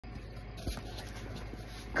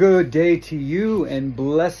Good day to you and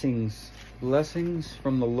blessings. Blessings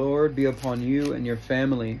from the Lord be upon you and your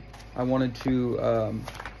family. I wanted to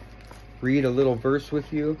read a little verse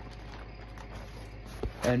with you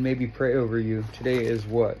and maybe pray over you. Today is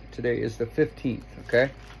what? Today is the 15th, okay?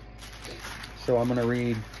 So I'm going to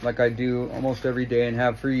read, like I do almost every day and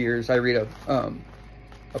have for years. I read a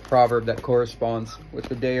proverb that corresponds with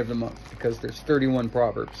the day of the month, because there's 31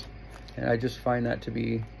 proverbs. And I just find that to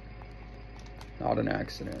be not an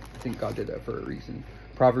accident. I think God did that for a reason.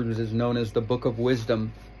 Proverbs is known as the book of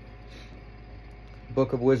wisdom.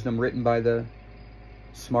 Book of wisdom written by the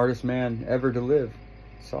smartest man ever to live,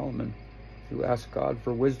 Solomon, who asked God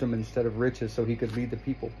for wisdom instead of riches so he could lead the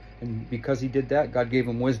people. And because he did that, God gave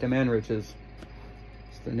him wisdom and riches.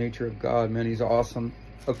 It's the nature of God, man. He's awesome.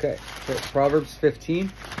 Okay, so Proverbs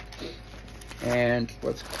 15. And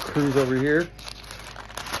let's cruise over here.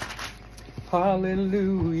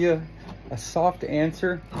 Hallelujah. A soft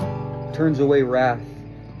answer turns away wrath,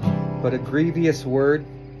 but a grievous word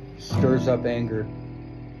stirs up anger.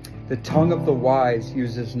 The tongue of the wise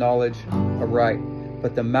uses knowledge aright,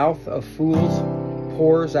 but the mouth of fools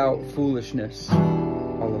pours out foolishness.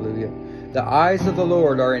 Hallelujah. The eyes of the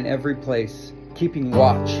Lord are in every place, keeping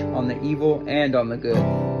watch on the evil and on the good.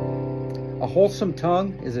 A wholesome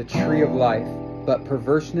tongue is a tree of life, but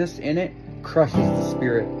perverseness in it crushes the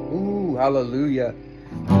spirit. Ooh, hallelujah.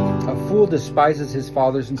 A fool despises his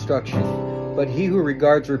father's instruction, but he who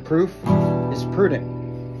regards reproof is prudent.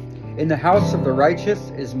 In the house of the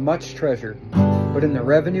righteous is much treasure, but in the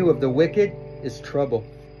revenue of the wicked is trouble.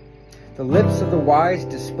 The lips of the wise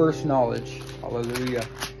disperse knowledge. Hallelujah.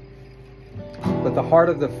 But the heart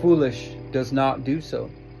of the foolish does not do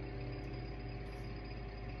so.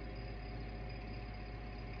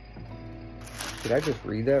 Did I just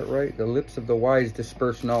read that right? The lips of the wise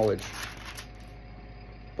disperse knowledge,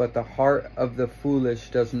 but the heart of the foolish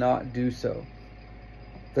does not do so.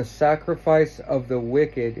 The sacrifice of the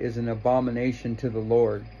wicked is an abomination to the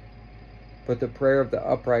Lord, but the prayer of the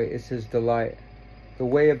upright is his delight. The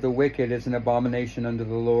way of the wicked is an abomination unto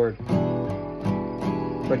the Lord,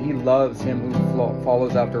 but he loves him who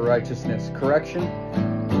follows after righteousness. Correction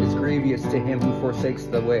is grievous to him who forsakes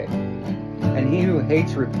the way, and he who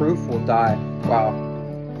hates reproof will die. Wow.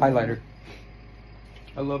 Highlighter.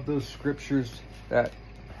 I love those scriptures that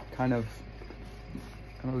kind of,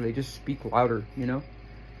 I don't know, they just speak louder, you know?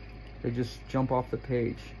 They just jump off the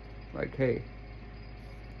page. Like, hey,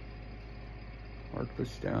 mark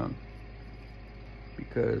this down.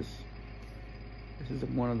 Because this is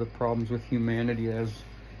one of the problems with humanity, as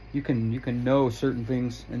you can know certain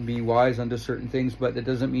things and be wise unto certain things, but that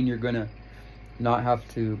doesn't mean you're gonna not have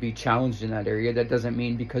to be challenged in that area. That doesn't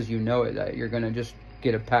mean because you know it that you're gonna just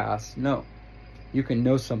get a pass. No. You can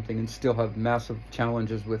know something and still have massive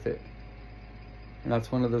challenges with it. And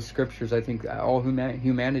that's one of those scriptures I think that all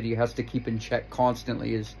humanity has to keep in check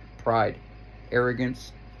constantly is pride,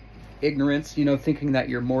 arrogance, ignorance, you know, thinking that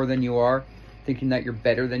you're more than you are, thinking that you're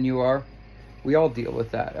better than you are. We all deal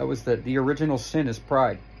with that. That was the original sin is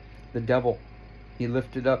pride. The devil, he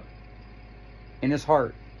lifted up in his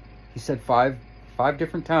heart. He said five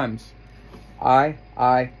different times, I,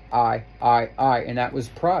 and that was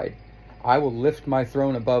pride. I will lift my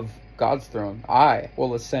throne above God's throne. I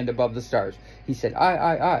will ascend above the stars. He said,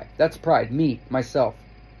 I. That's pride. Me, myself.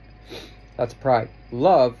 That's pride.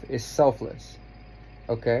 Love is selfless.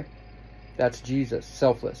 Okay? That's Jesus,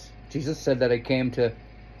 selfless. Jesus said that I came to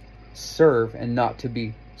serve and not to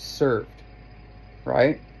be served.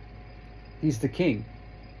 Right? He's the king.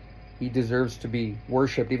 He deserves to be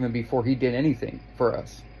worshipped even before he did anything for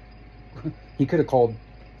us. He could have called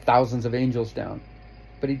thousands of angels down,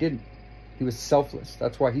 but he didn't. He was selfless.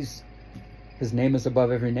 That's why his name is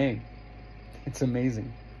above every name. It's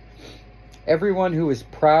amazing. Everyone who is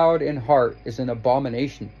proud in heart is an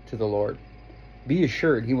abomination to the Lord. Be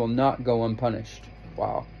assured he will not go unpunished.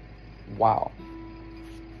 Wow. Wow.